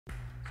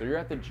So you're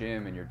at the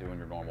gym and you're doing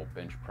your normal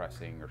bench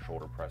pressing or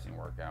shoulder pressing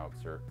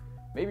workouts, or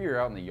maybe you're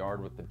out in the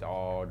yard with the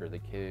dog or the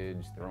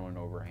kids throwing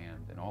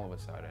overhand, and all of a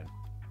sudden,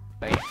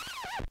 bam,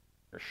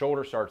 your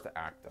shoulder starts to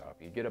act up.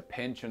 You get a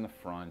pinch in the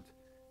front,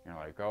 and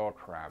you're like, oh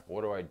crap,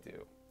 what do I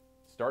do?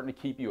 It's starting to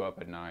keep you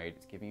up at night,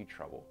 it's giving you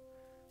trouble.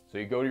 So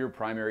you go to your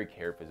primary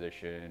care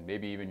physician,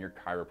 maybe even your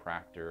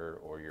chiropractor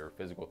or your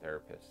physical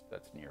therapist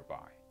that's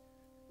nearby.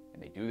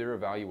 And they do their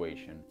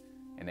evaluation,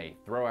 and they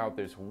throw out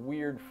this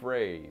weird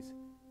phrase,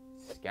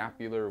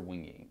 scapular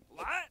winging.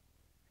 What?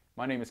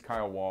 My name is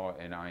Kyle Waugh,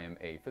 and I am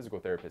a physical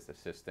therapist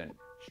assistant,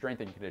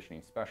 strength and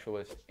conditioning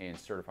specialist, and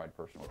certified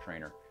personal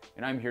trainer.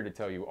 And I'm here to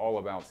tell you all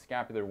about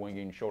scapular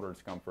winging, shoulder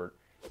discomfort,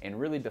 and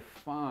really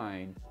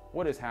define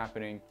what is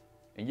happening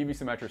and give you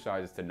some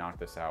exercises to knock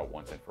this out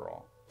once and for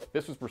all.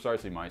 This was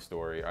precisely my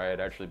story. I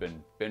had actually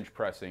been bench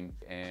pressing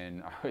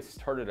and I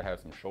started to have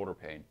some shoulder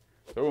pain.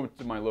 So I went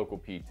to my local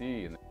PT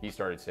and he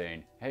started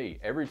saying, hey,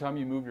 every time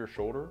you move your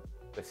shoulder,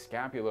 the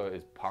scapula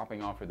is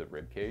popping off of the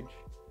rib cage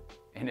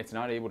and it's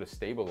not able to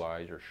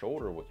stabilize your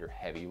shoulder with your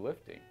heavy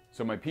lifting.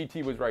 So my PT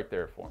was right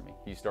there for me.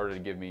 He started to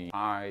give me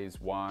I's,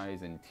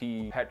 Y's, and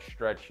T, pet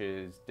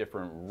stretches,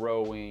 different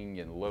rowing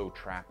and low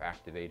trap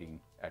activating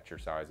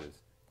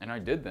exercises. And I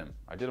did them.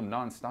 I did them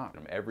nonstop,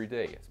 every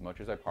day, as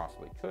much as I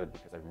possibly could,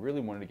 because I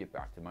really wanted to get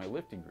back to my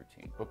lifting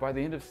routine. But by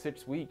the end of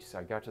 6 weeks,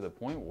 I got to the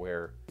point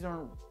where these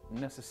aren't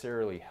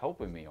necessarily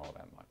helping me all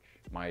that much.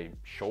 My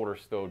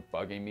shoulder's still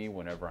bugging me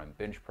whenever I'm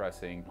bench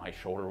pressing. My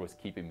shoulder was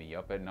keeping me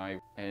up at night.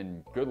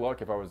 And good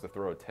luck if I was to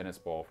throw a tennis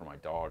ball for my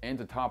dog. And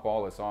to top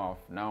all this off,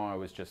 now I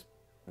was just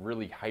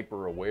really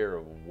hyper aware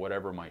of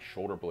whatever my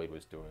shoulder blade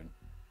was doing.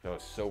 I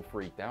was so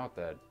freaked out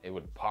that it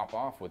would pop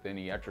off with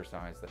any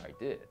exercise that I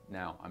did.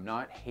 Now, I'm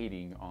not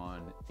hating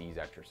on these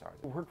exercises.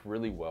 It worked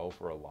really well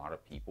for a lot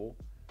of people,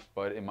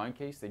 but in my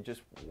case, they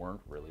just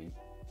weren't really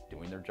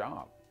doing their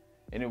job.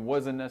 And it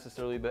wasn't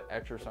necessarily the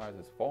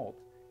exercise's fault.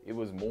 It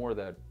was more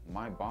that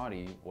my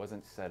body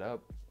wasn't set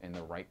up in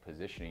the right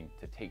positioning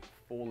to take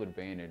full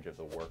advantage of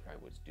the work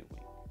I was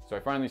doing. So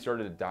I finally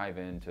started to dive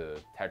into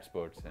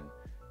textbooks and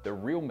the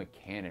real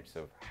mechanics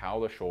of how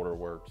the shoulder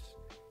works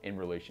in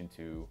relation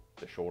to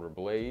the shoulder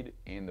blade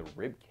and the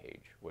rib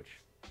cage,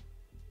 which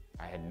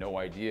I had no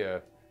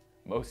idea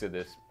most of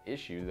this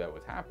issue that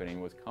was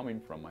happening was coming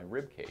from my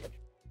rib cage.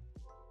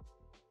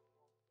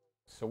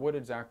 So what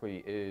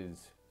exactly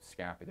is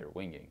scapular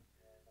winging?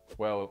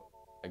 Well,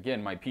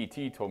 again, my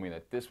PT told me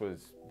that this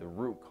was the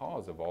root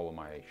cause of all of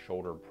my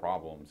shoulder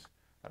problems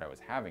that I was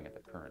having at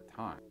the current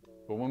time.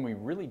 But when we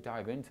really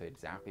dive into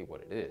exactly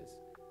what it is,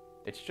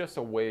 it's just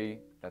a way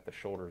that the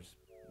shoulder's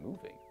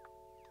moving.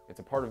 It's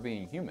a part of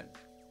being human.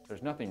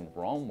 There's nothing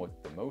wrong with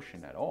the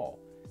motion at all.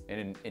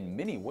 And in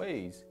many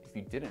ways, if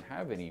you didn't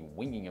have any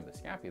winging of the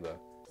scapula,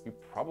 you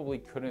probably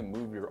couldn't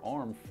move your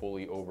arm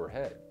fully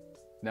overhead.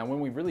 Now, when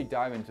we really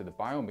dive into the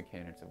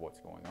biomechanics of what's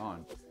going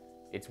on,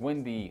 it's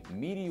when the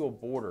medial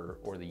border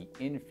or the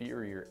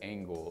inferior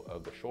angle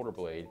of the shoulder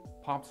blade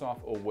pops off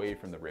away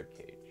from the rib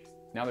cage.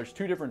 Now, there's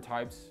two different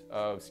types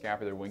of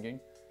scapular winging.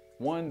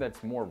 One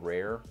that's more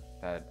rare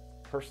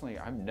that personally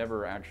I've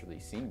never actually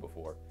seen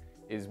before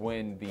is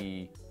when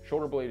the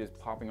shoulder blade is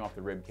popping off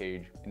the rib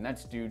cage, and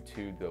that's due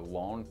to the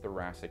long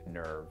thoracic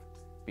nerve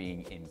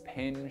being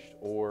impinged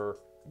or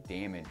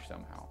damaged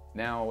somehow.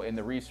 Now, in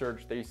the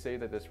research, they say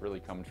that this really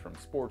comes from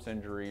sports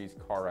injuries,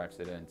 car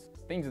accidents,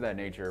 things of that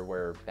nature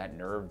where that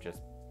nerve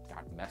just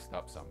got messed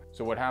up somehow.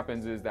 So what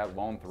happens is that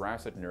long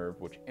thoracic nerve,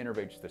 which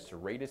innervates the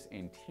serratus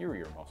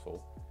anterior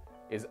muscle,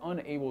 is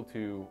unable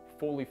to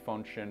fully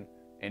function.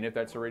 And if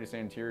that serratus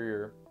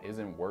anterior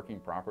isn't working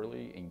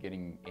properly and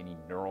getting any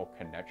neural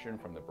connection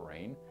from the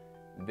brain,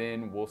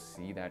 then we'll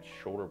see that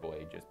shoulder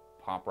blade just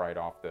pop right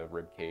off the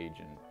rib cage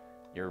and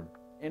you're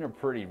in a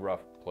pretty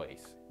rough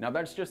place. Now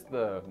that's just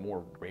the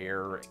more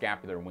rare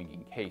scapular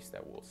winging case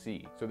that we'll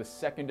see. So the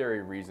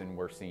secondary reason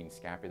we're seeing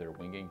scapular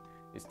winging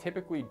is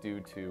typically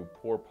due to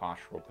poor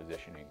postural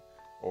positioning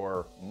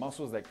or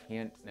muscles that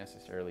can't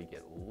necessarily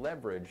get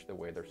leverage the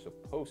way they're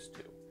supposed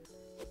to.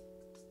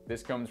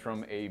 This comes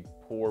from a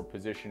poor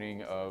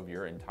positioning of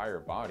your entire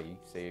body.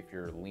 Say if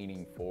you're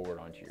leaning forward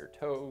onto your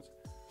toes,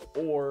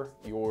 or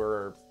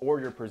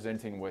you're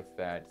presenting with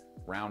that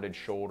rounded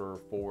shoulder,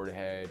 forward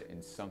head,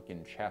 and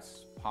sunken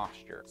chest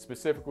posture.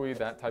 Specifically,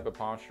 that type of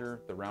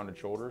posture, the rounded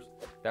shoulders,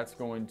 that's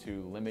going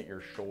to limit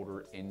your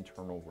shoulder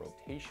internal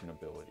rotation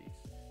abilities,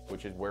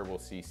 which is where we'll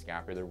see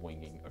scapular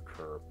winging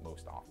occur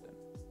most often.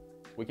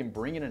 We can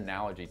bring an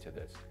analogy to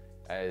this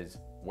as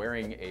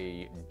wearing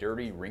a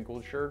dirty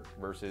wrinkled shirt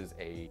versus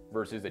a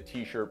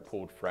t-shirt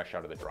pulled fresh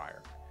out of the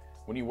dryer.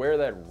 When you wear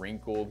that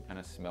wrinkled kind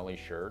of smelly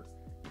shirt,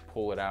 you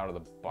pull it out of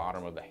the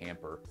bottom of the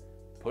hamper,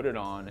 put it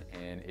on,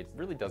 and it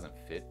really doesn't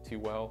fit too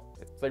well.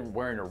 It's like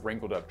wearing a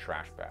wrinkled up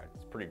trash bag.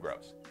 It's pretty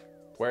gross.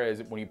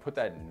 Whereas when you put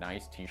that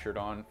nice t-shirt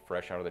on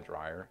fresh out of the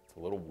dryer, it's a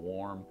little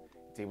warm,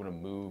 it's able to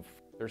move.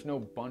 There's no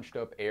bunched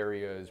up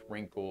areas,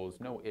 wrinkles,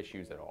 no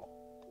issues at all.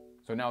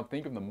 So now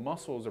think of the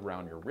muscles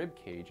around your rib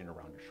cage and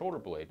around your shoulder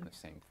blade in the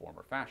same form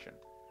or fashion.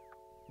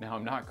 Now,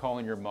 I'm not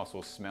calling your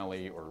muscles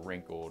smelly or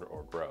wrinkled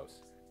or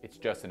gross. It's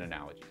just an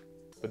analogy.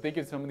 But think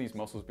of some of these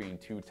muscles being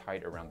too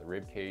tight around the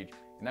rib cage,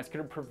 and that's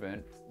going to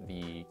prevent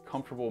the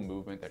comfortable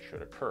movement that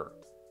should occur.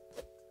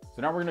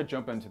 So now we're going to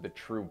jump into the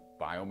true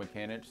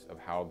biomechanics of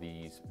how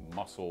these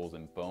muscles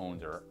and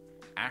bones are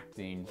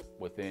acting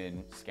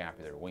within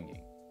scapular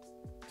winging.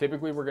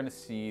 Typically, we're going to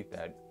see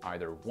that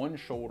either one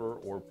shoulder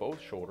or both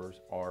shoulders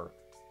are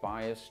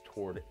biased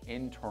toward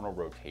internal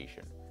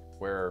rotation,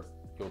 where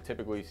you'll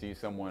typically see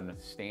someone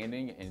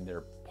standing and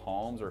their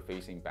palms are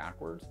facing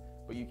backwards,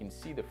 but you can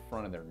see the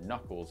front of their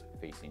knuckles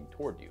facing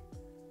toward you.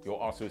 You'll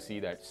also see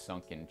that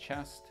sunken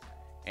chest,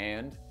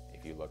 and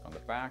if you look on the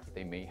back,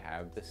 they may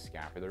have the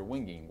scapular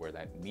winging, where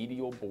that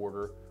medial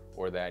border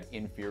or that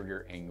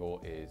inferior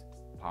angle is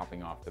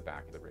popping off the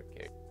back of the rib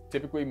cage.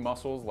 Typically,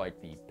 muscles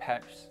like the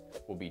pecs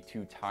will be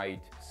too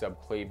tight,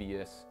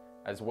 subclavius,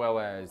 as well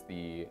as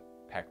the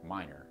pec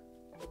minor.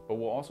 But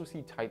we'll also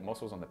see tight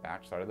muscles on the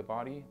back side of the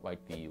body, like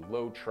the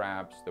low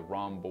traps, the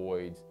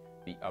rhomboids,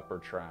 the upper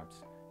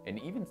traps,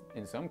 and even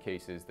in some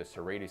cases, the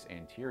serratus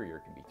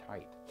anterior can be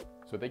tight.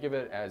 So think of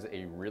it as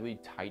a really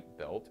tight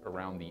belt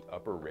around the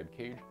upper rib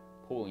cage,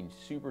 pulling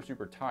super,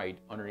 super tight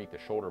underneath the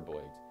shoulder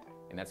blades.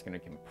 And that's gonna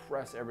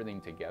compress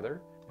everything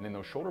together. And then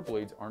those shoulder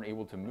blades aren't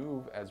able to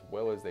move as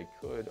well as they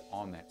could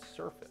on that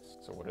surface.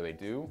 So what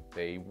do?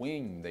 They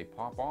wing, they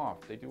pop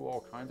off, they do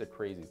all kinds of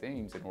crazy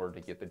things in order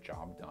to get the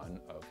job done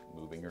of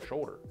moving your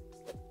shoulder.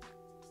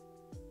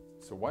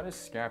 So why does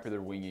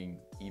scapular winging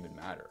even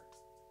matter?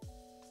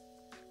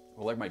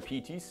 Well, like my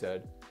PT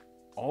said,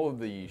 all of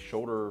the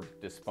shoulder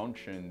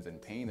dysfunctions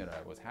and pain that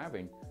I was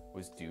having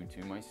was due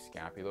to my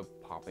scapula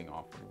popping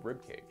off the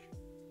rib cage.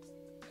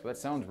 So that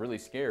sounds really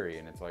scary,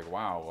 and it's like,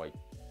 wow, like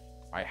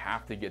I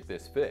have to get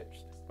this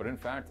fixed. But in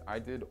fact, I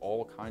did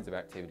all kinds of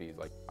activities.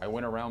 Like I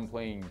went around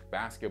playing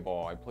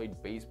basketball, I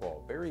played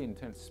baseball, very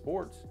intense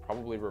sports,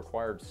 probably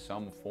required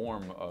some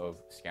form of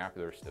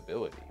scapular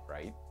stability,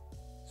 right?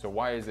 So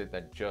why is it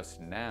that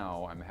just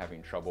now I'm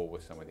having trouble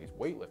with some of these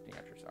weightlifting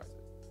exercises?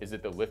 Is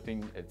it the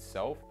lifting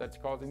itself that's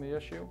causing the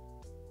issue?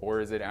 Or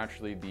is it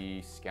actually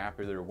the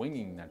scapular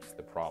winging that's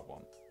the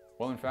problem?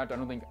 Well, in fact, I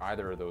don't think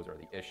either of those are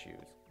the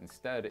issues.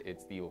 Instead,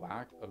 it's the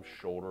lack of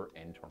shoulder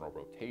internal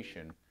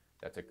rotation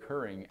that's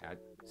occurring at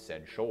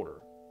said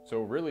shoulder.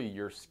 So really,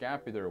 your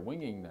scapular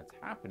winging that's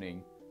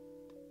happening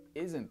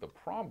isn't the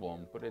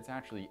problem, but it's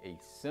actually a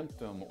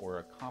symptom or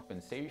a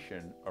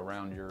compensation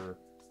around your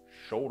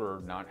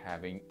shoulder not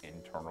having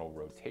internal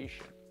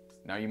rotation.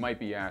 Now you might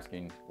be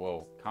asking,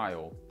 well,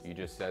 Kyle, you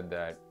just said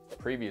that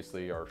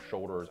previously our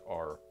shoulders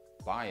are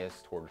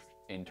biased towards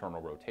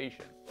internal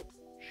rotation.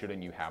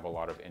 Shouldn't you have a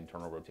lot of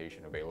internal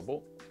rotation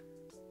available?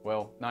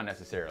 Well, not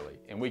necessarily.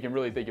 And we can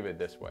really think of it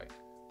this way.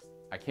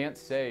 I can't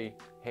say,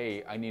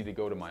 hey, I need to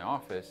go to my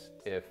office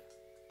if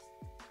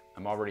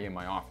I'm already in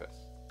my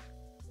office.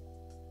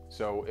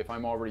 So if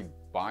I'm already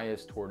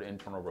biased toward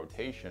internal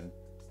rotation,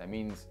 that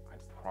means I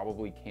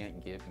probably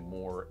can't get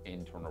more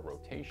internal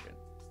rotation,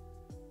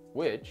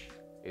 which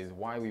is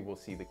why we will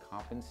see the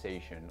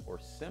compensation or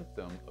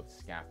symptom of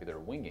scapular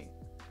winging.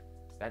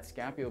 That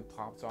scapula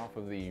pops off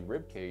of the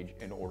rib cage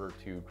in order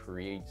to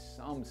create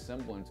some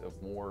semblance of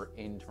more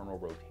internal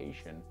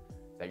rotation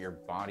that your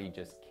body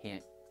just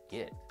can't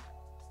get.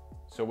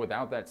 So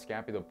without that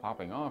scapula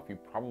popping off, you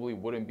probably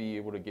wouldn't be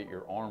able to get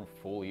your arm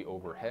fully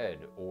overhead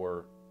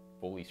or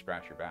fully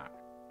scratch your back.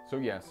 So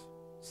yes,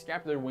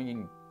 scapular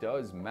winging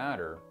does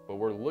matter, but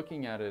we're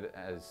looking at it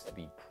as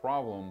the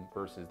problem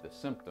versus the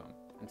symptom.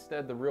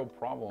 Instead, the real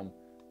problem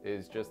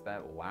is just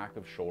that lack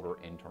of shoulder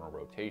internal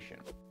rotation.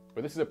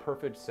 But this is a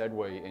perfect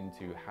segue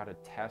into how to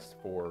test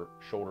for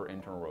shoulder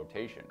internal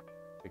rotation.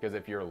 Because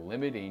if you're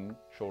limiting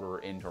shoulder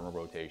internal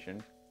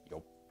rotation,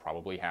 you'll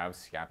probably have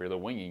scapular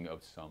winging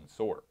of some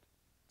sort.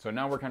 So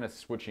now we're kind of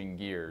switching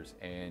gears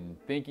and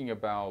thinking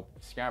about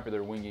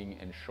scapular winging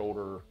and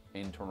shoulder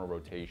internal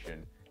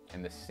rotation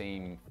in the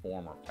same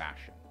form or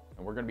fashion.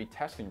 And we're going to be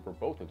testing for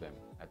both of them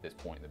at this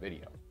point in the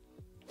video.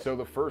 So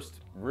the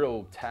first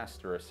real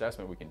test or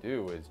assessment we can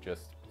do is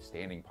just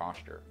standing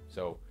posture.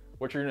 So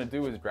what you're going to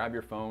do is grab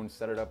your phone,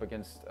 set it up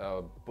against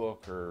a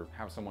book or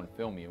have someone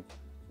film you,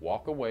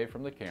 walk away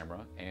from the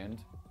camera and,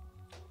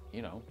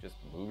 just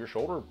move your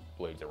shoulder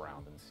blades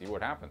around and see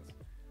what happens.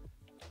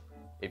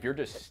 If you're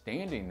just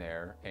standing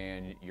there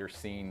and you're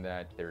seeing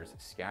that there's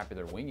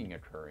scapular winging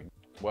occurring,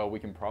 well, we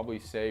can probably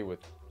say with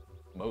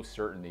most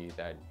certainty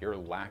that you're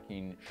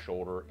lacking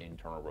shoulder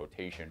internal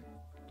rotation.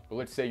 But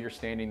let's say you're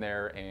standing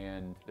there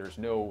and there's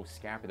no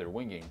scapular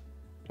winging,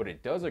 but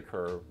it does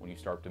occur when you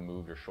start to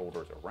move your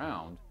shoulders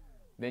around,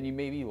 then you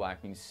may be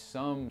lacking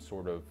some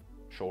sort of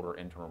shoulder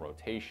internal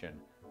rotation,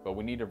 but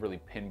we need to really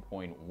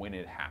pinpoint when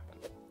it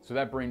happened. So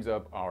that brings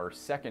up our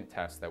second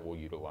test that we'll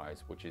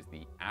utilize, which is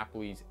the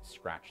Apley's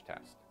scratch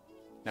test.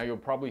 Now you'll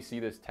probably see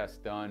this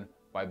test done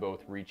by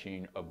both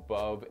reaching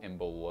above and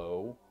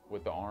below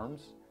with the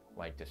arms,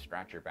 like to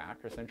scratch your back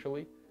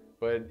essentially.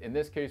 But in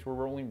this case,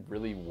 we're only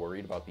really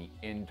worried about the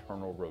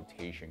internal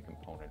rotation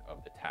component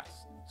of the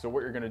test. So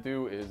what you're gonna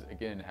do is,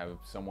 again, have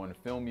someone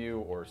film you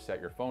or set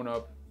your phone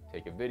up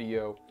take a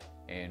video,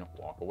 and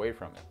walk away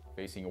from it.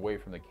 Facing away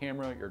from the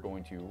camera, you're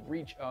going to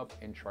reach up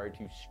and try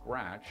to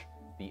scratch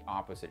the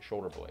opposite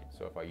shoulder blade.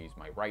 So if I use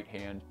my right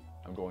hand,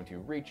 I'm going to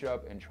reach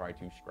up and try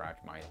to scratch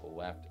my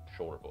left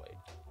shoulder blade.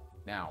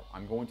 Now,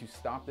 I'm going to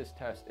stop this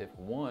test if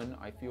one,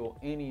 I feel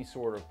any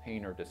sort of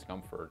pain or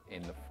discomfort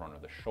in the front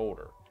of the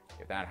shoulder.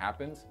 If that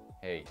happens,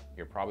 hey,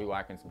 you're probably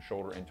lacking some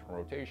shoulder internal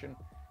rotation,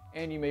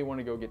 and you may want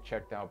to go get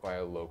checked out by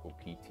a local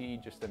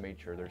PT just to make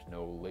sure there's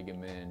no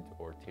ligament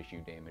or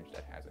tissue damage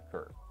that has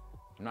occurred.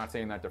 I'm not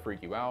saying that to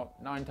freak you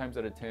out. 9 times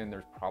out of 10,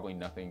 there's probably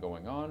nothing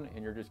going on,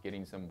 and you're just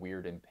getting some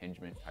weird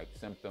impingement type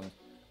symptoms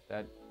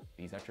that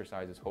these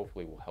exercises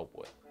hopefully will help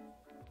with.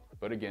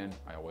 But again,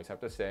 I always have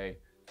to say,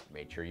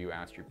 make sure you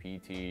ask your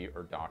PT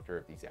or doctor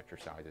if these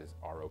exercises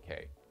are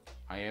okay.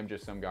 I am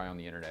just some guy on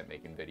the internet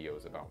making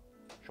videos about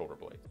shoulder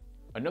blades.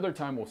 Another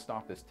time we'll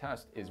stop this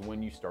test is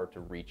when you start to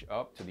reach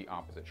up to the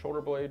opposite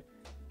shoulder blade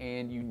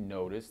and you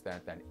notice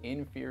that that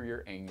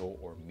inferior angle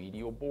or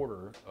medial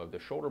border of the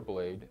shoulder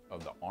blade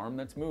of the arm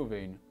that's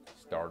moving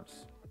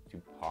starts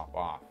to pop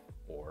off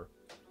or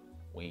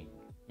wing.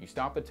 You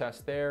stop the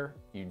test there,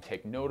 you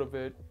take note of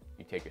it,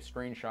 you take a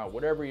screenshot,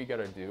 whatever you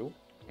gotta do,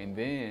 and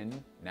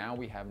then now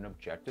we have an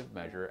objective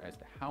measure as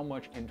to how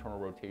much internal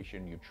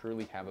rotation you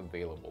truly have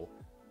available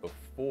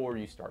before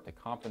you start to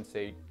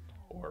compensate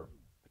or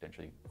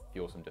potentially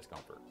feel some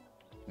discomfort.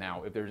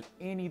 Now, if there's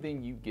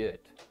anything you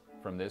get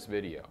from this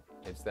video,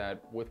 it's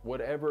that with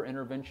whatever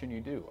intervention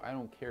you do, I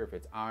don't care if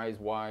it's eyes,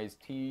 Ys,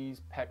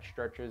 Ts, pec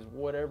stretches,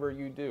 whatever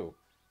you do,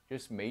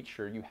 just make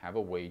sure you have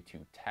a way to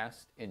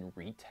test and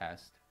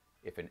retest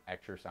if an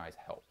exercise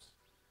helps.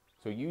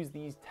 So use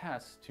these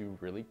tests to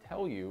really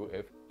tell you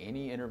if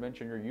any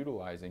intervention you're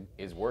utilizing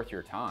is worth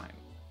your time.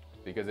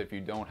 Because if you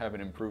don't have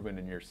an improvement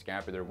in your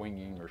scapular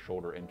winging or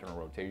shoulder internal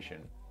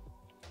rotation,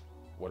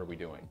 what are we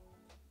doing?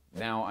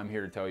 Now I'm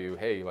here to tell you,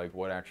 hey, like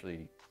what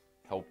actually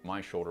helped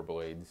my shoulder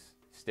blades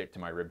stick to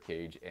my rib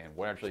cage and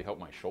what actually helped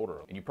my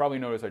shoulder. And you probably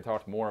noticed I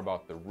talked more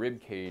about the rib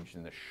cage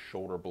than the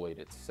shoulder blade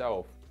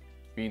itself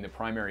being the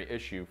primary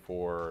issue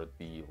for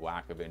the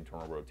lack of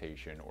internal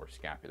rotation or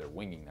scapular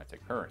winging that's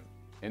occurring.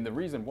 And the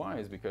reason why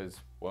is because,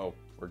 well,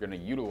 we're gonna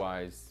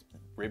utilize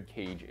rib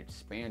cage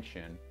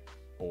expansion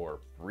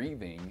or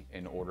breathing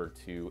in order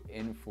to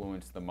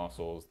influence the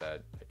muscles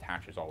that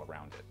attaches all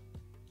around it.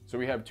 So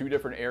we have 2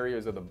 different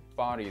areas of the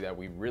body that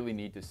we really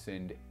need to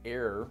send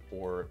air,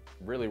 or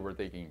really we're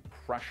thinking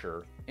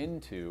pressure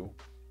into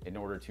in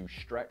order to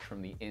stretch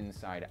from the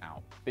inside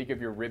out. Think of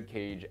your rib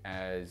cage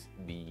as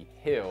the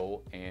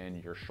hill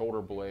and your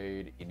shoulder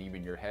blade and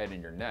even your head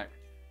and your neck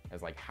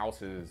as like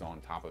houses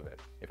on top of it.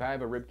 If I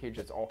have a rib cage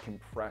that's all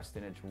compressed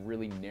and it's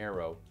really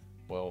narrow,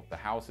 well, the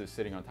house is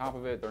sitting on top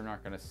of it, they're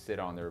not gonna sit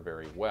on there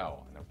very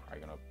well, and they're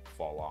probably gonna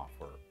fall off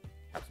or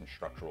have some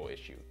structural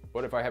issue.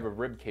 But if I have a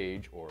rib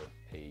cage or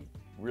a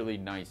really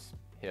nice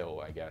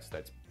hill, I guess,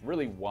 that's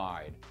really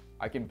wide,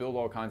 I can build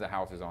all kinds of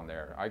houses on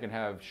there. I can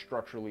have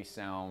structurally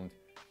sound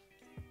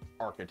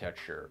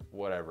architecture,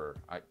 whatever.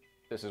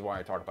 This is why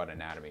I talk about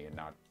anatomy and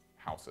not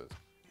houses.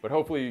 But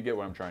hopefully you get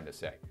what I'm trying to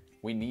say.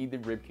 We need the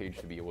rib cage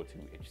to be able to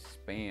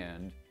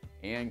expand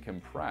and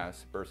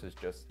compress versus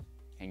just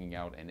hanging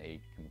out in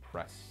a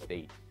compressed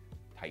state,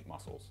 tight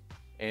muscles.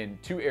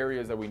 And 2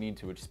 areas that we need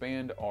to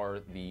expand are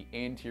the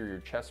anterior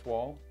chest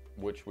wall,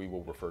 which we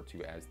will refer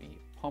to as the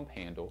pump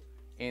handle,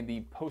 and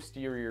the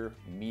posterior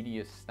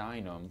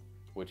mediastinum,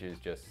 which is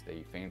just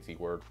a fancy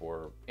word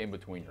for in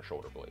between your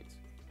shoulder blades.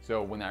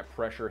 So when that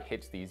pressure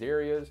hits these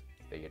areas,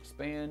 they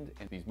expand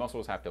and these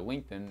muscles have to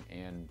lengthen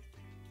and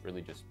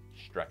really just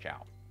stretch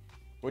out,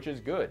 which is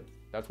good.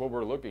 That's what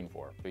we're looking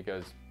for,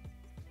 because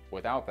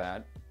without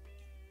that,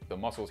 the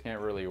muscles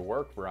can't really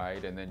work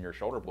right, and then your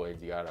shoulder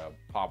blades, you gotta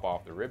pop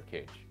off the rib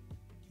cage.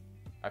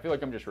 I feel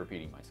like I'm just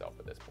repeating myself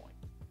at this point.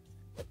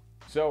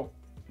 So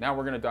now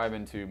we're gonna dive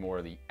into more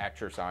of the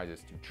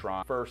exercises to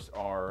try. First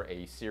are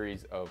a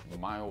series of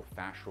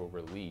myofascial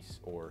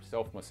release or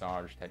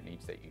self-massage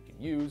techniques that you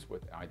can use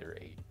with either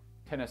a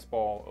tennis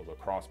ball, a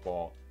lacrosse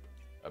ball,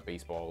 a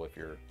baseball if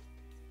you're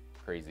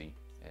crazy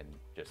and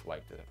just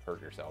like to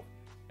hurt yourself.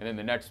 And then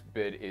the next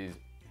bit is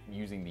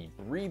using the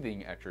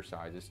breathing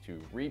exercises to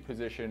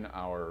reposition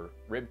our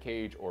rib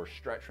cage or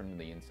stretch from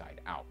the inside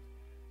out.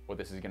 What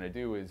this is going to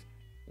do is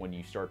when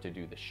you start to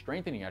do the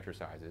strengthening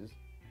exercises,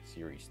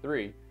 series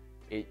 3,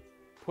 it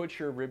puts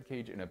your rib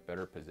cage in a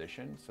better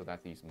position so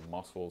that these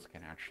muscles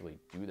can actually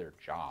do their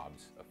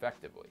jobs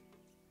effectively.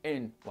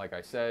 And like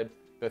I said,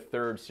 the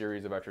 3rd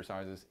series of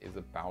exercises is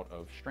a bout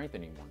of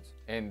strengthening ones.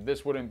 And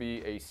this wouldn't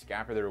be a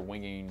scapular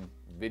winging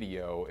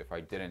video if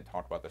I didn't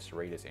talk about the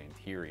serratus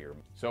anterior.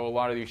 So a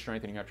lot of these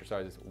strengthening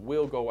exercises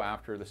will go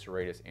after the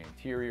serratus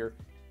anterior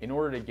in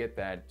order to get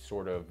that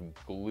sort of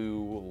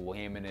glue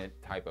laminate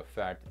type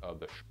effect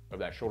of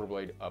that shoulder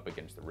blade up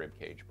against the rib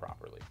cage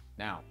properly.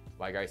 Now,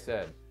 like I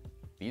said,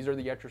 these are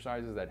the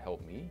exercises that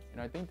help me, and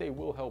I think they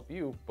will help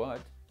you, but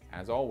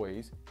as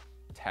always,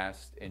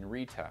 test and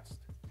retest.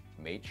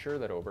 Make sure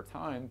that over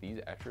time,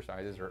 these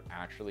exercises are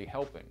actually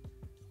helping.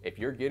 If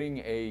you're getting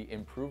an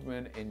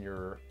improvement in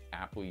your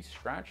aptly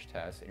scratch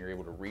test and you're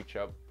able to reach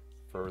up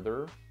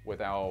further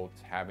without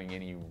having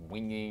any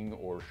winging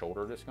or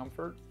shoulder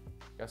discomfort,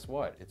 guess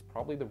what? It's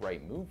probably the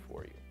right move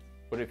for you.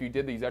 But if you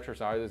did these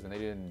exercises and they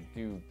didn't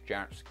do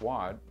jack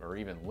squat or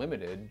even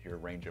limited your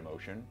range of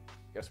motion,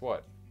 guess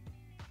what?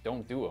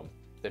 Don't do them.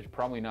 They're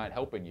probably not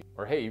helping you.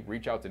 Or hey,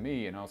 reach out to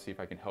me and I'll see if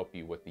I can help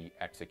you with the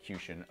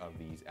execution of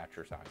these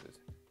exercises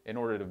in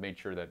order to make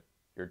sure that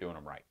you're doing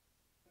them right.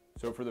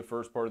 So for the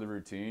first part of the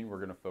routine, we're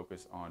gonna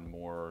focus on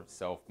more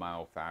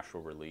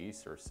self-myofascial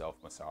release or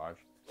self-massage.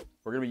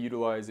 We're gonna be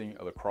utilizing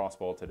a lacrosse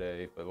ball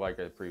today, but like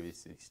I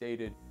previously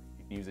stated,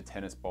 you can use a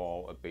tennis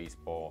ball, a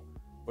baseball,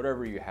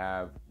 whatever you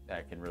have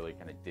that can really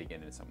kind of dig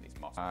into some of these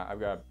muscles. I've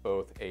got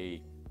both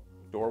a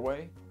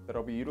doorway that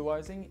I'll be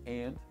utilizing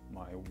and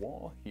my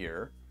wall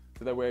here,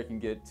 so that way I can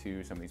get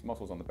to some of these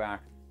muscles on the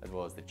back as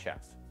well as the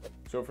chest.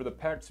 So for the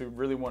pecs, we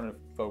really want to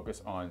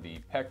focus on the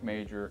pec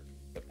major,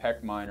 the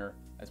pec minor,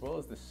 as well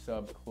as the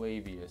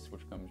subclavius,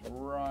 which comes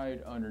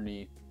right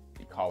underneath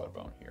the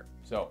collarbone here.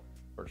 So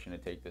we're just going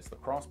to take this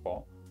lacrosse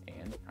ball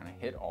and kind of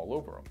hit all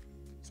over them.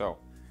 So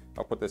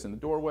I'll put this in the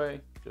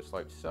doorway, just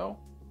like so.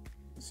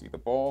 You see the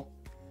ball,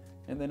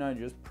 and then I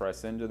just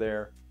press into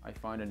there. I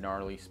find a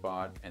gnarly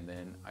spot, and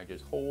then I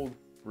just hold,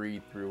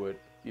 breathe through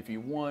it. If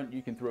you want,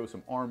 you can throw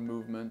some arm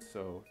movements.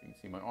 So you can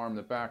see my arm in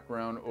the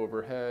background,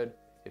 overhead.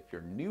 If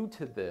you're new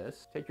to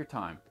this, take your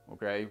time,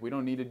 okay? We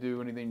don't need to do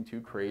anything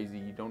too crazy.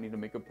 You don't need to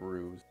make a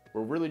bruise.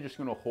 We're really just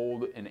gonna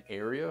hold an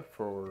area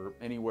for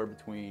anywhere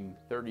between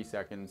 30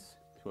 seconds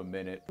to a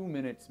minute, 2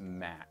 minutes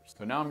max.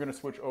 So now I'm gonna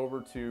switch over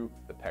to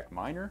the pec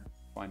minor,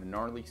 find a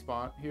gnarly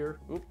spot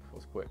here. Oop, that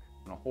was quick.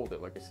 I'm gonna hold it,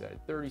 like I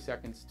said, 30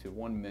 seconds to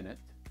 1 minute.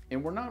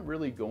 And we're not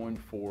really going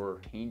for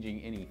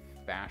changing any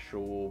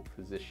fascial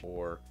position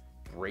or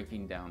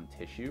breaking down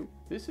tissue.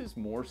 This is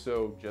more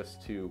so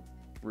just to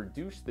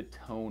reduce the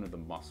tone of the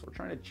muscle. We're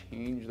trying to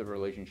change the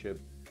relationship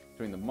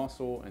between the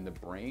muscle and the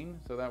brain,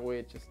 so that way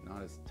it's just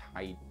not as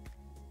tight.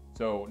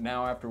 So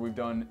now after we've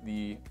done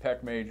the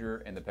pec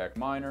major and the pec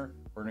minor,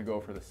 we're gonna go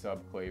for the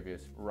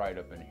subclavius right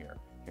up in here.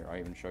 Here, I'll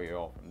even show you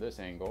all from this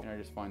angle. And I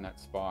just find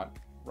that spot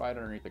right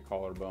underneath the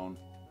collarbone.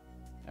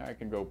 And I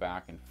can go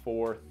back and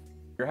forth.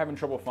 If you're having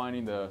trouble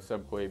finding the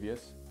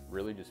subclavius,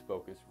 really just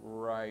focus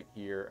right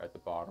here at the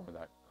bottom of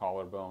that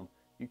collarbone.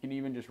 You can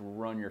even just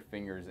run your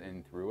fingers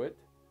in through it.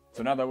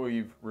 So now that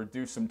we've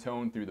reduced some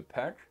tone through the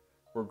pec,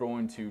 we're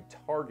going to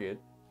target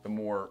the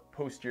more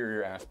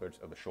posterior aspects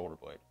of the shoulder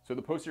blade. So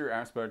the posterior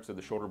aspects of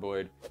the shoulder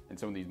blade and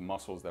some of these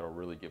muscles that'll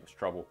really give us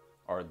trouble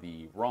are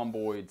the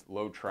rhomboids,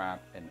 low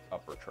trap, and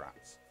upper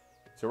traps.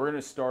 So we're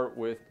gonna start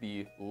with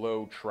the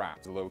low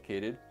traps,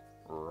 located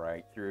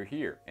right through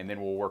here. And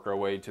then we'll work our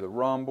way to the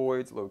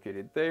rhomboids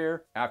located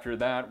there. After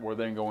that, we're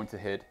then going to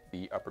hit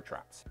the upper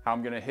traps. How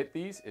I'm gonna hit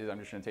these is I'm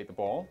just gonna take the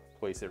ball,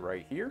 place it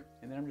right here,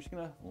 and then I'm just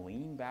gonna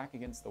lean back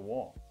against the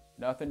wall.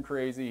 Nothing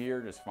crazy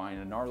here, just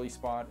find a gnarly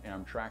spot, and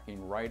I'm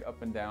tracking right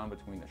up and down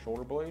between the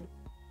shoulder blade.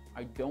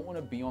 I don't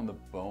wanna be on the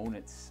bone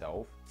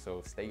itself,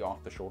 so stay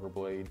off the shoulder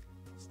blade,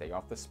 stay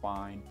off the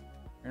spine.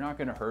 You're not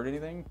gonna hurt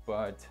anything,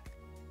 but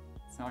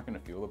it's not gonna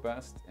feel the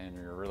best, and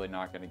you're really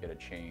not gonna get a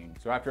change.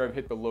 So after I've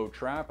hit the low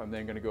trap, I'm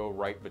then gonna go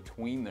right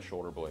between the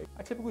shoulder blade.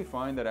 I typically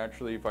find that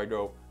actually if I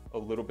go a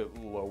little bit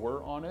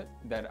lower on it,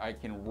 that I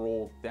can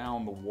roll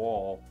down the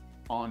wall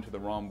onto the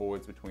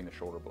rhomboids between the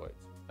shoulder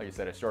blades. Like I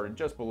said, I started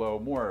just below,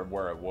 more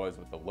where I was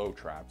with the low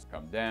traps.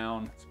 Come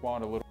down,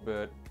 squat a little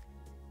bit.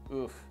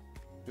 Oof,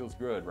 feels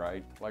good,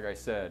 right? Like I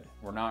said,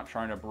 we're not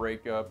trying to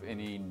break up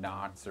any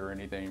knots or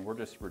anything. We're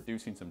just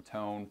reducing some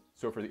tone.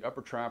 So for the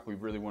upper trap, we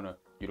really wanna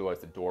utilize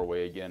the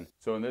doorway again.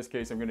 So in this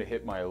case, I'm gonna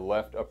hit my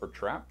left upper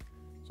trap.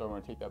 So I'm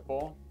gonna take that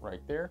ball right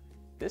there.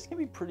 This can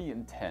be pretty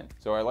intense.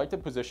 So I like to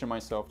position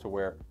myself to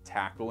where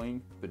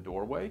tackling the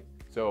doorway.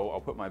 So I'll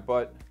put my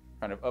butt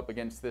kind of up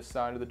against this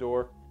side of the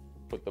door,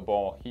 put the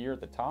ball here at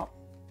the top,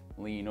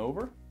 lean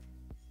over,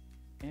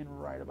 and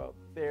right about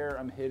there,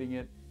 I'm hitting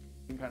it.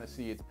 You can kind of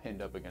see it's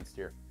pinned up against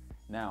here.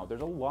 Now,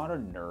 there's a lot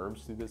of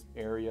nerves through this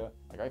area.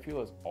 Like I feel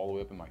this all the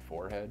way up in my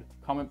forehead.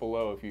 Comment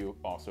below if you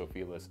also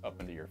feel this up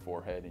into your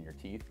forehead and your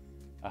teeth.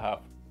 I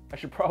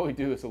should probably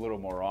do this a little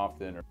more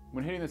often.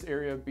 When hitting this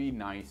area, be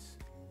nice.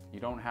 You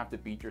don't have to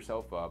beat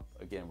yourself up.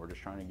 Again, we're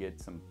just trying to get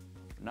some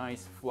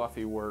nice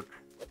fluffy work.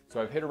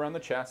 So I've hit around the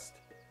chest,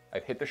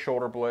 I've hit the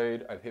shoulder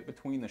blade, I've hit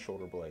between the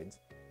shoulder blades.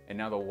 And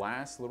now the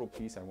last little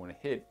piece I want to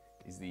hit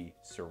is the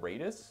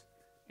serratus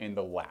and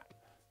the lat.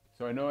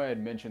 So I know I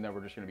had mentioned that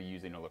we're just going to be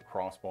using a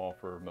lacrosse ball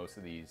for most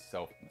of these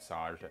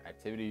self-massage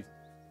activities,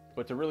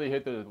 but to really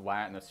hit the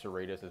lat and the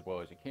serratus as well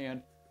as you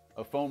can,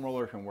 a foam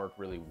roller can work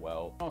really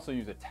well. You can also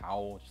use a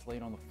towel, just lay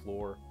it on the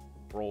floor,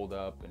 rolled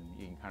up, and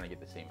you can kind of get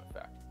the same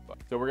effect.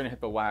 So we're going to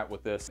hit the lat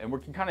with this, and we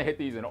can kind of hit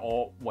these in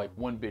all like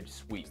one big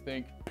sweep.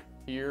 Think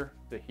here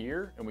to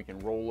here, and we can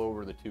roll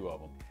over the two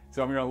of them.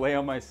 So I'm going to lay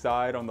on my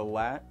side on the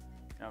lat.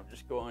 Now I'm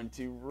just going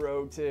to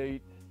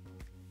rotate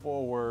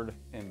forward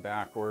and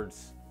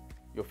backwards.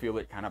 You'll feel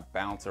it kind of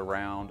bounce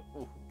around.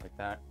 Ooh, like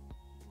that.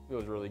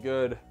 Feels really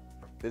good.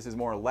 This is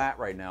more lat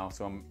right now,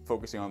 so I'm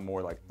focusing on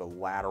more like the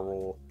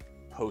lateral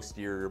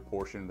posterior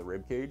portion of the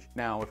rib cage.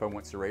 Now, if I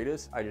want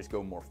serratus, I just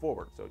go more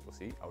forward. So you'll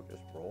see, I'll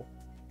just roll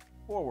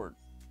forward,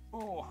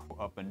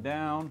 up and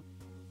down,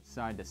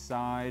 side to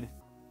side.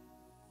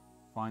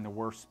 Find the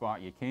worst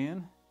spot you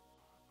can.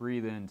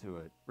 Breathe into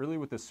it. Really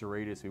with the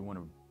serratus, we want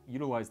to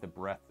utilize the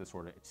breath to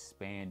sort of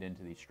expand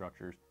into these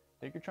structures.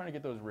 I think you're trying to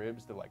get those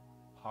ribs to like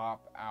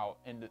pop out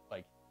and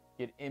like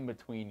get in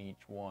between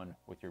each one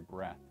with your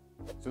breath.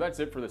 So that's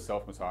it for the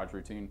self-massage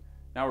routine.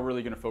 Now we're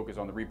really going to focus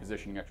on the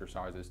repositioning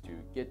exercises to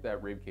get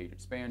that rib cage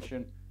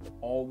expansion.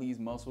 All these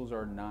muscles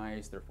are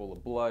nice. They're full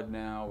of blood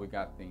now. We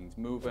got things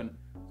moving.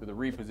 So the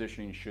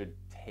repositioning should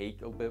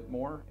take a bit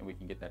more and we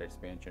can get that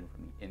expansion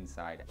from the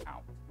inside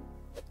out.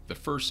 The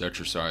first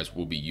exercise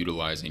we'll be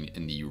utilizing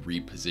in the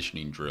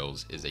repositioning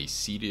drills is a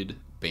seated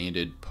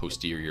banded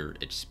posterior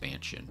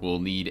expansion. We'll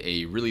need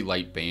a really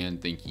light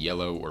band, think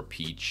yellow or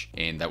peach,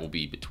 and that will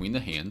be between the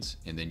hands.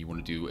 And then you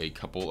want to do a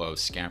couple of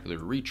scapular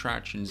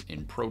retractions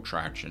and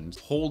protractions,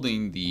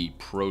 holding the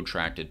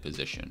protracted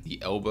position.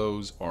 The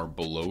elbows are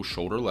below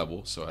shoulder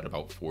level, so at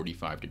about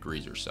 45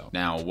 degrees or so.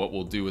 Now, what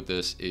we'll do with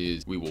this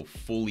is we will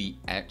fully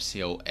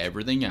exhale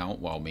everything out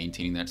while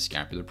maintaining that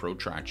scapular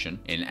protraction.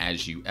 And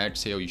as you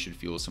exhale, you should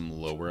feel some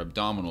lower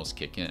abdominals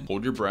kick in.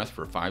 Hold your breath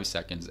for 5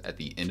 seconds at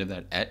the end of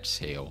that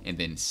exhale, and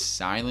then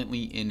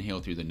silently inhale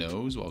through the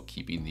nose while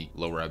keeping the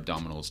lower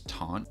abdominals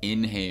taut.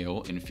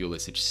 Inhale and feel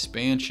this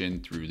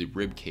expansion through the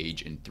rib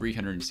cage in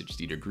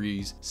 360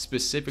 degrees,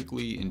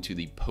 specifically into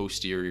the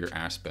posterior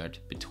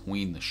aspect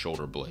between the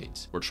shoulder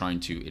blades. We're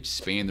trying to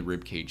expand the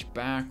rib cage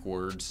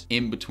backwards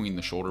in between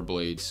the shoulder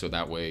blades so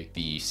that way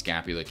the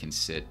scapula can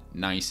sit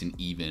nice and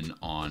even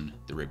on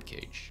the rib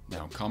cage.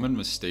 Now, common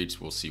mistakes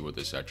we'll see with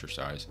this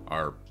exercise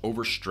are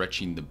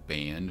overstretching the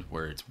band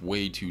where it's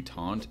way too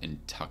taut and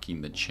tucking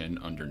the chin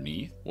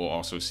underneath. We'll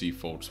also see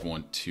folks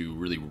want to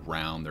really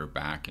round their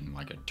back in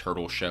like a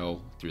turtle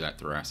shell through that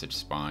thoracic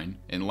spine.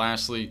 And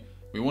lastly,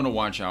 we want to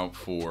watch out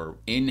for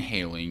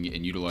inhaling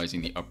and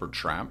utilizing the upper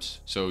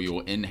traps. So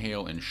you'll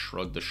inhale and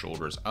shrug the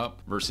shoulders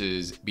up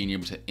versus being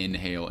able to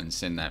inhale and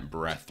send that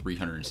breath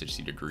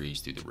 360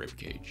 degrees through the rib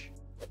cage.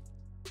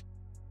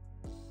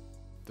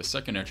 The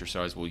second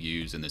exercise we'll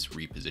use in this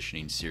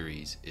repositioning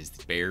series is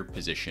the bear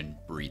position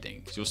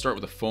breathing. So you'll start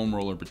with a foam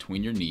roller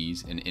between your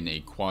knees and in a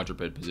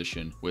quadruped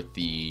position with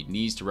the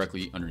knees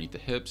directly underneath the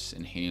hips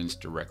and hands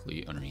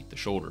directly underneath the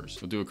shoulders.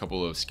 We'll do a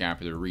couple of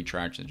scapular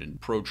retractions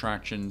and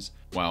protractions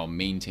while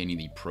maintaining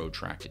the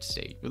protracted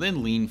state. You'll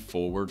then lean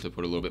forward to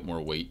put a little bit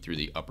more weight through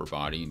the upper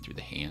body and through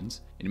the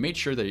hands, and make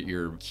sure that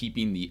you're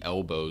keeping the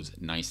elbows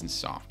nice and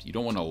soft. You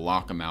don't want to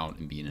lock them out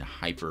and be in a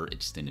hyper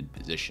extended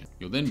position.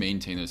 You'll then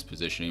maintain this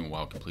positioning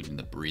while completing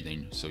the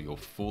breathing, so you'll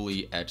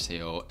fully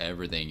exhale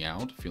everything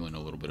out, feeling a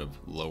little bit of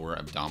lower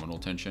abdominal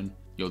tension.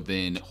 You'll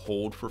then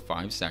hold for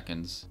 5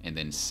 seconds and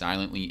then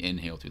silently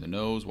inhale through the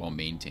nose while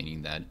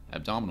maintaining that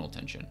abdominal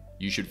tension.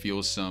 You should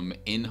feel some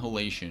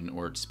inhalation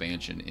or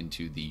expansion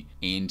into the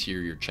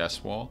anterior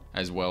chest wall,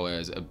 as well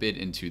as a bit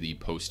into the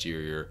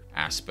posterior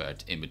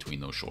aspect in between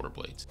those shoulder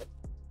blades.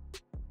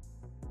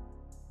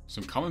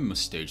 Some common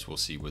mistakes we'll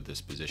see with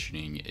this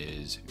positioning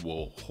is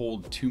we'll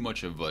hold too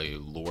much of a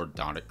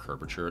lordotic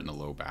curvature in the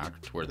low back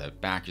to where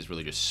that back is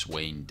really just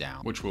swaying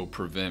down, which will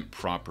prevent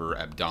proper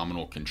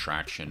abdominal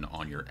contraction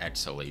on your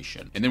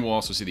exhalation. And then we'll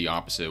also see the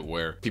opposite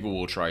where people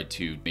will try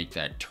to make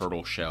that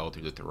turtle shell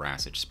through the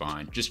thoracic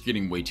spine, just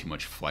getting way too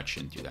much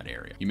flexion through that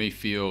area. You may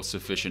feel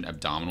sufficient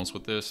abdominals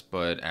with this,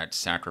 but at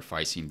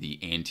sacrificing the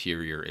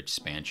anterior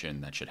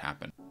expansion that should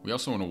happen. We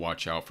also want to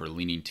watch out for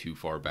leaning too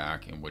far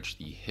back, in which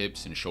the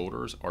hips and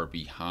shoulders are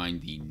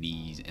behind the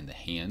knees and the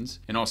hands,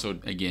 and also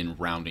again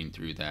rounding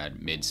through that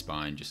mid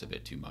spine just a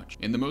bit too much.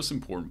 And the most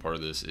important part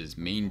of this is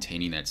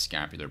maintaining that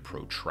scapular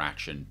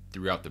protraction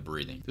throughout the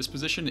breathing. This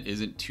position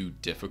isn't too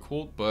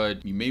difficult,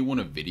 but you may want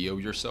to video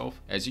yourself.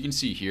 As you can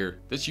see here,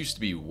 this used to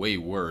be way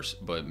worse,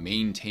 but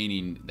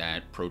maintaining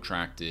that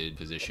protracted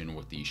position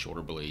with the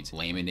shoulder blades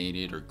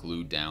laminated or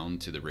glued down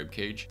to the rib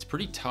cage, it's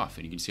pretty tough,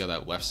 and you can see how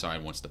that left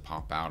side wants to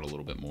pop out a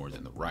little bit more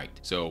than the right.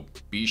 So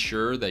be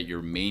sure that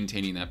you're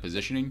maintaining that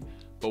positioning,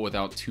 but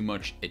without too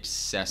much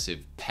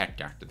excessive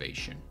pec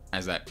activation,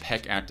 as that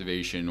pec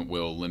activation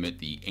will limit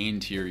the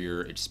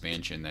anterior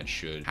expansion that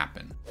should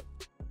happen.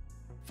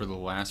 For the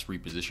last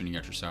repositioning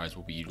exercise,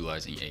 we'll be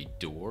utilizing a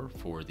door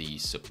for the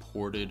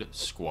supported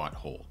squat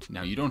hold.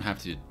 Now, you don't have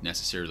to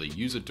necessarily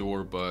use a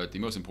door, but the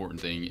most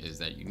important thing is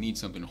that you need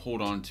something to hold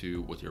on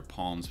to with your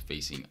palms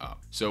facing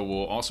up. So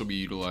we'll also be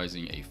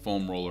utilizing a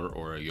foam roller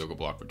or a yoga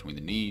block between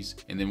the knees.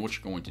 And then what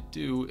you're going to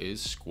do is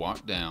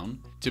squat down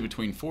to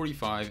between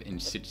 45 and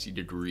 60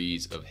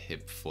 degrees of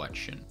hip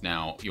flexion.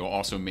 Now, you'll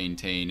also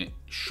maintain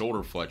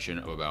shoulder flexion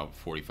of about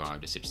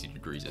 45 to 60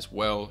 degrees as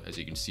well. As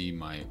you can see,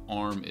 my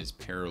arm is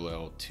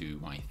parallel to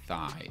my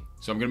thigh.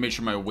 So I'm gonna make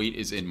sure my weight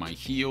is in my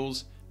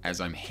heels as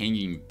I'm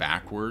hanging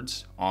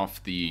backwards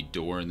off the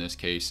door in this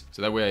case.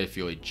 So that way I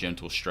feel a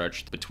gentle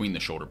stretch between the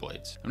shoulder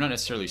blades. I'm not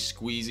necessarily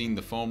squeezing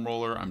the foam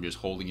roller, I'm just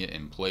holding it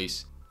in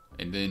place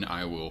and then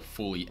I will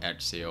fully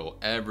exhale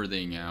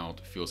everything out,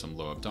 feel some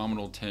low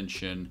abdominal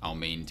tension. I'll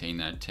maintain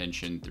that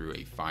tension through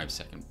a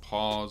 5-second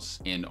pause,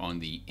 and on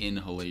the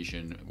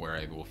inhalation, where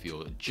I will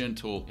feel a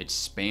gentle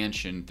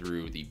expansion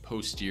through the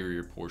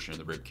posterior portion of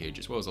the rib cage,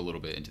 as well as a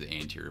little bit into the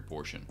anterior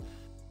portion.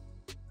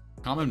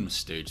 Common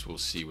mistakes we'll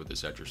see with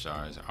this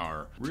exercise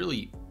are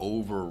really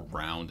over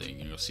rounding,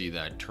 and you'll see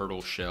that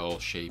turtle shell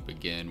shape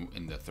again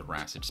in the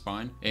thoracic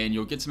spine, and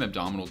you'll get some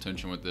abdominal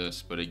tension with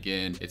this, but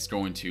again, it's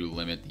going to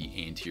limit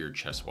the anterior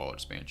chest wall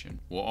expansion.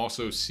 We'll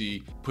also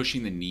see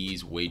pushing the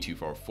knees way too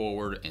far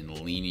forward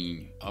and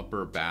leaning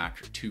upper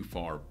back too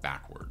far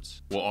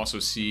backwards. We'll also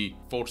see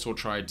folks will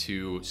try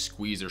to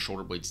squeeze their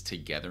shoulder blades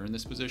together in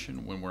this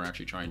position when we're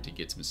actually trying to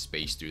get some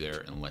space through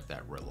there and let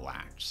that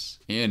relax.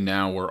 And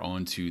now we're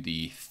on to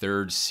the third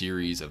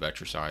series of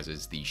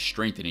exercises, the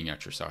strengthening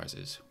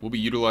exercises. We'll be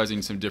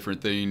utilizing some different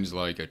things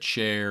like a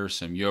chair,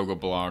 some yoga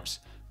blocks,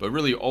 but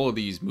really all of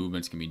these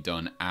movements can be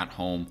done at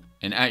home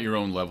and at your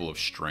own level of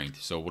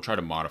strength. So we'll try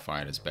to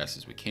modify it as best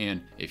as we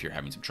can if you're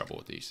having some trouble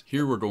with these.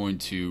 Here we're going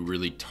to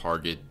really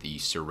target the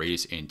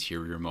serratus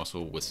anterior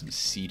muscle with some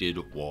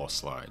seated wall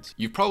slides.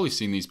 You've probably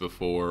seen these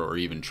before or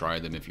even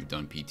tried them if you've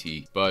done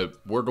PT,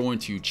 but we're going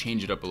to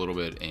change it up a little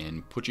bit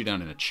and put you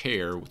down in a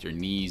chair with your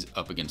knees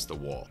up against the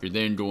wall. You're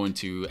then going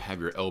to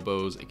have your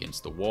elbows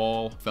against the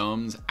wall,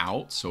 thumbs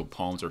out so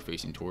palms are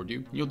facing toward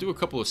you. You'll do a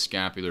couple of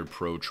scapular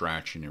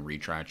protraction and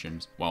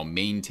retractions while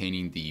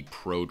maintaining the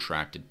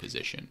protracted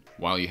position.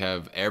 While you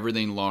have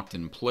everything locked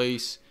in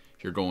place,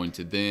 you're going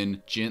to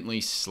then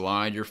gently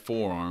slide your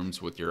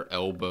forearms with your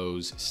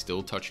elbows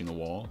still touching the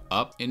wall,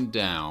 up and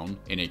down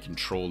in a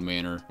controlled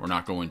manner. We're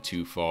not going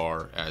too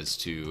far as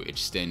to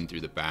extend through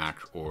the back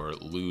or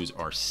lose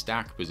our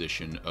stack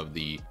position of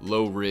the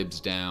low ribs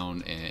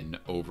down and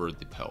over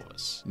the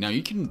pelvis. Now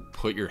you can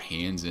put your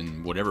hands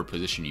in whatever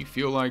position you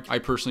feel like. I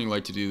personally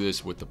like to do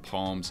this with the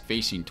palms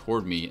facing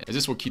toward me, as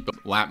this will keep the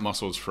lat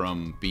muscles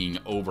from being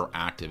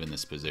overactive in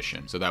this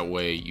position. So that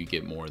way you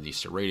get more of the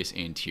serratus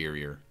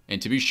anterior.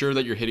 And to be sure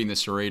that you're hitting the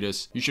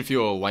serratus, you should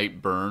feel a light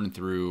burn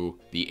through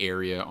the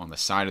area on the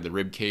side of the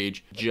rib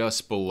cage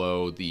just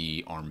below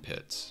the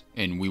armpits.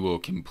 And we will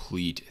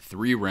complete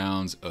 3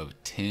 rounds of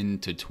 10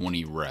 to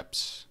 20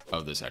 reps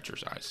of this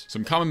exercise.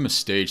 Some common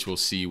mistakes we'll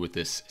see with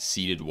this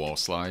seated wall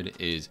slide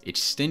is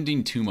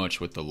extending too much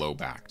with the low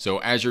back. So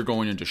as you're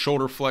going into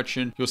shoulder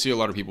flexion, you'll see a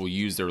lot of people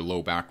use their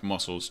low back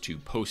muscles to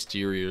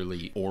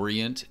posteriorly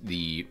orient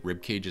the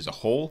rib cage as a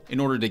whole in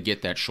order to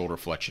get that shoulder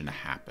flexion to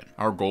happen.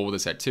 Our goal with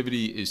this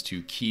activity is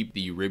to keep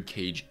the rib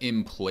cage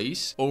in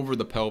place over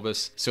the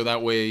pelvis, so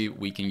that way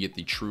we can get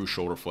the true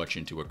shoulder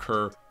flexion to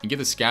occur and get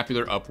the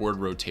scapular upward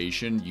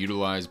rotation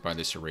utilized by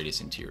the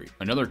serratus anterior.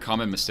 Another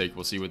common mistake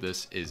we'll see with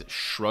this is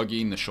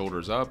shrugging the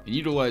shoulders up and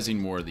utilizing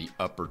more of the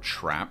upper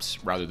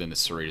traps rather than the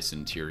serratus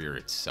anterior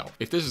itself.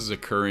 If this is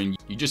occurring,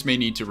 you just may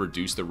need to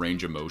reduce the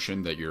range of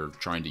motion that you're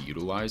trying to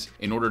utilize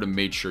in order to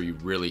make sure you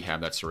really have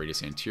that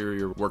serratus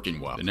anterior working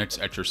well. The next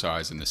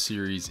exercise in the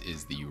series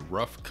is the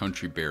rough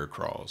country bear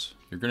crawls.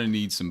 You're going to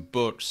need some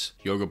books,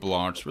 yoga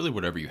blocks, really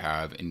whatever you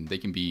have, and they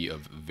can be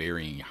of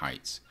varying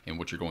heights. And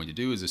what you're going to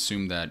do is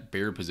assume that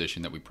bear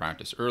position that we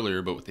practiced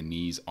earlier, but with the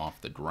knees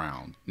off the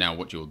ground. Now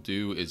what you'll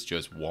do is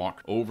just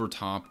walk over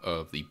top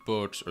of the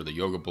books or the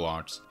yoga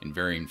blocks in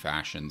varying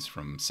fashions,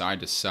 from side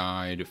to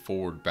side,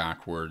 forward,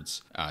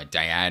 backwards,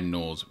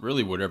 diagonals,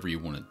 really whatever you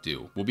want to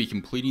do. We'll be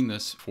completing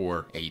this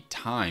for a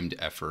timed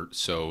effort,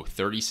 so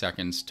 30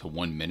 seconds to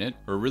 1 minute,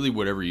 or really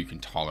whatever you can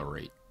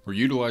tolerate. We're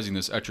utilizing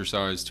this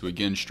exercise to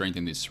again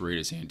strengthen the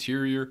serratus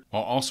anterior,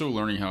 while also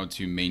learning how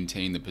to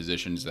maintain the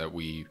positions that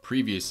we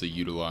previously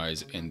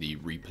utilized in the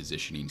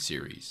repositioning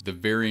series. The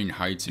varying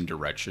heights and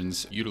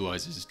directions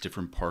utilizes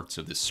different parts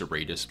of the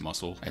serratus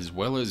muscle, as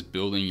well as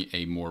building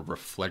a more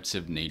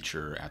reflexive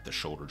nature at the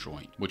shoulder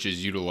joint, which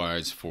is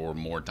utilized for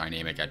more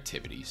dynamic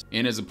activities.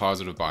 And as a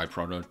positive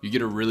byproduct, you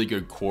get a really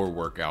good core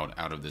workout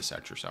out of this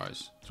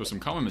exercise. So some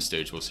common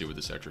mistakes we'll see with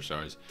this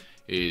exercise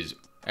is,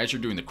 as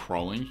you're doing the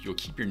crawling, you'll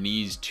keep your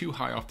knees too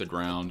high off the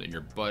ground and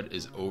your butt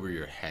is over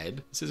your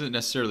head. This isn't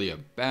necessarily a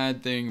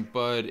bad thing,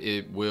 but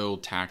it will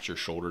tax your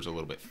shoulders a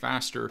little bit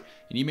faster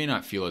and you may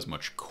not feel as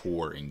much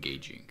core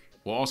engaging.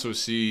 We'll also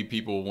see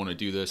people want to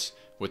do this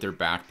with their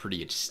back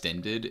pretty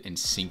extended and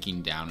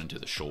sinking down into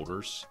the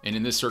shoulders. And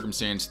in this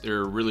circumstance,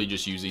 they're really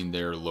just using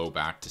their low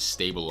back to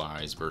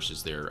stabilize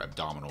versus their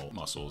abdominal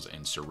muscles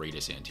and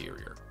serratus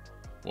anterior.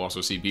 We'll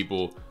also see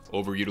people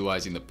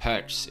overutilizing the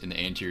pecs and the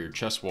anterior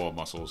chest wall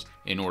muscles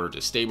in order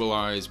to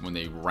stabilize when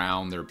they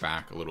round their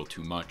back a little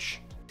too much.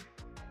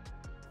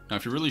 Now,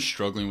 if you're really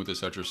struggling with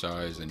this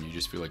exercise and you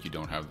just feel like you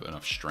don't have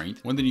enough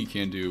strength, one thing you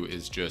can do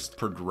is just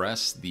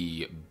progress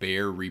the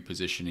bear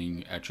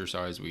repositioning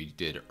exercise we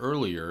did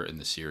earlier in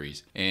the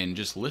series and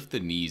just lift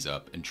the knees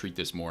up and treat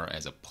this more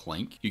as a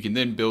plank. You can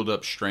then build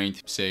up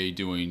strength, say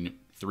doing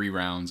 3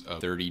 rounds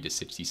of 30 to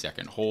 60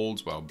 second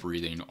holds while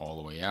breathing all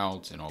the way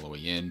out and all the way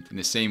in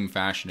the same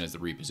fashion as the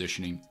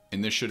repositioning.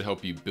 And this should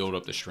help you build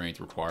up the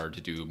strength required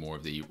to do more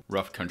of the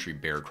rough country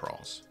bear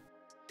crawls.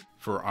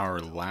 For our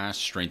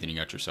last strengthening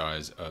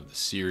exercise of the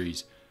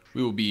series,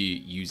 we will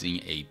be using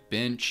a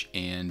bench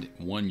and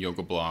one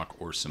yoga block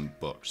or some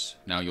books.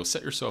 Now you'll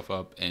set yourself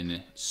up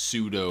in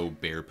pseudo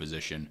bear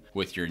position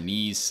with your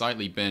knees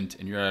slightly bent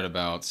and you're at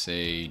about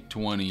say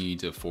 20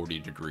 to 40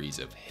 degrees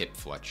of hip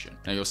flexion.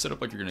 Now you'll set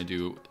up like you're gonna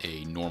do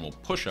a normal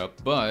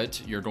push-up,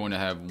 but you're going to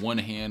have one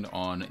hand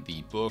on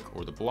the book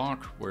or the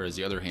block, whereas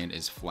the other hand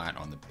is flat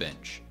on the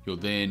bench. You'll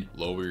then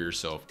lower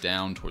yourself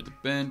down toward the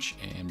bench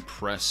and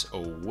press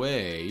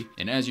away.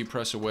 And as you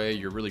press away,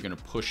 you're really gonna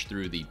push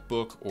through the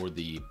book or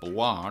the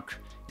block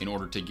in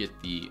order to get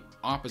the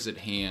opposite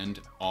hand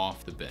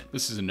off the bench.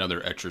 This is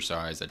another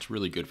exercise that's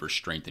really good for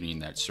strengthening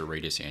that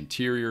serratus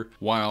anterior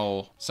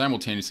while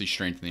simultaneously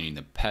strengthening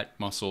the pec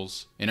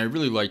muscles. And I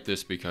really like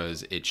this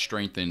because it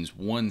strengthens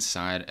one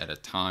side at a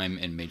time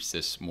and makes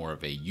this more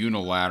of a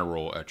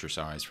unilateral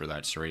exercise for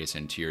that serratus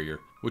anterior,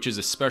 which is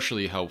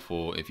especially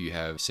helpful if you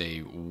have, say,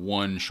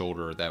 one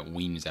shoulder that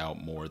leans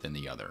out more than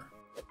the other.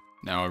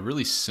 Now, a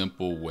really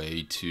simple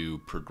way to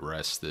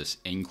progress this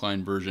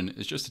incline version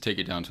is just to take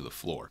it down to the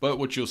floor. But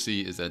what you'll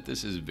see is that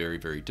this is very,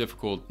 very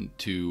difficult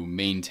to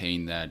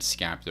maintain that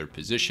scapular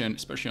position,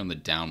 especially on the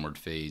downward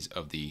phase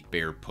of the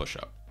bear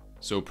push-up.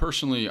 So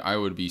personally, I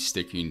would be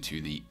sticking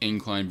to the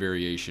incline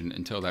variation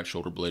until that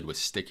shoulder blade was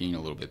sticking a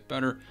little bit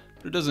better.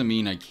 But it doesn't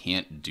mean I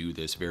can't do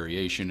this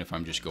variation if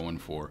I'm just going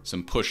for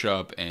some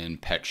push-up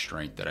and pec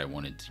strength that I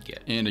wanted to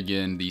get. And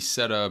again, the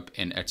setup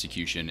and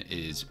execution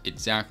is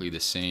exactly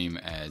the same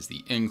as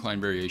the incline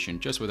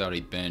variation, just without a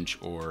bench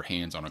or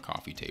hands on a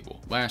coffee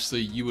table. Lastly,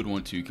 you would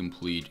want to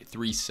complete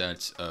 3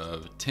 sets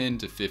of 10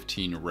 to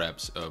 15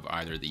 reps of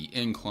either the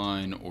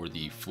incline or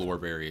the floor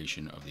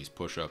variation of these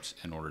push-ups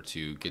in order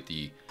to get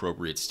the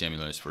appropriate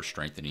stimulus for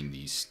strengthening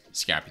these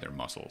scapular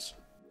muscles.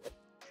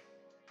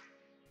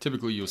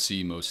 Typically, you'll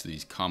see most of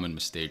these common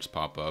mistakes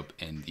pop up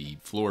in the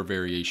floor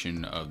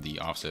variation of the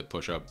offset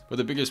push-up, but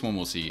the biggest one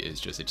we'll see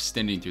is just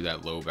extending through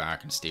that low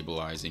back and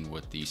stabilizing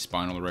with the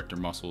spinal erector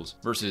muscles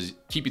versus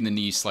keeping the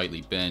knees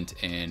slightly bent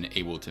and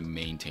able to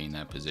maintain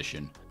that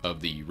position of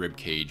the rib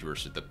cage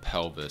versus the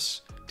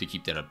pelvis to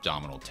keep that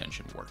abdominal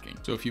tension working.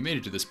 So if you made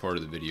it to this part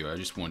of the video, I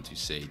just want to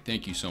say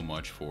thank you so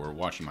much for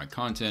watching my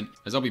content,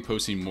 as I'll be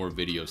posting more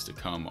videos to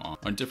come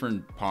on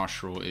different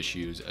postural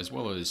issues, as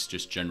well as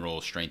just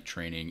general strength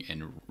training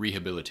and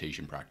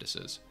rehabilitation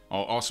practices.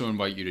 I'll also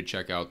invite you to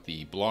check out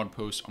the blog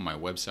post on my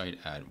website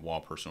at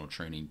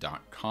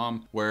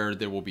wawpersonaltraining.com, where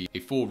there will be a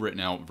full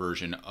written out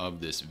version of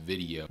this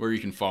video where you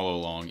can follow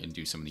along and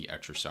do some of the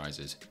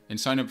exercises, and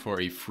sign up for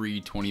a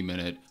free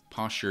 20-minute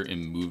posture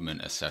and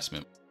movement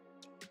assessment.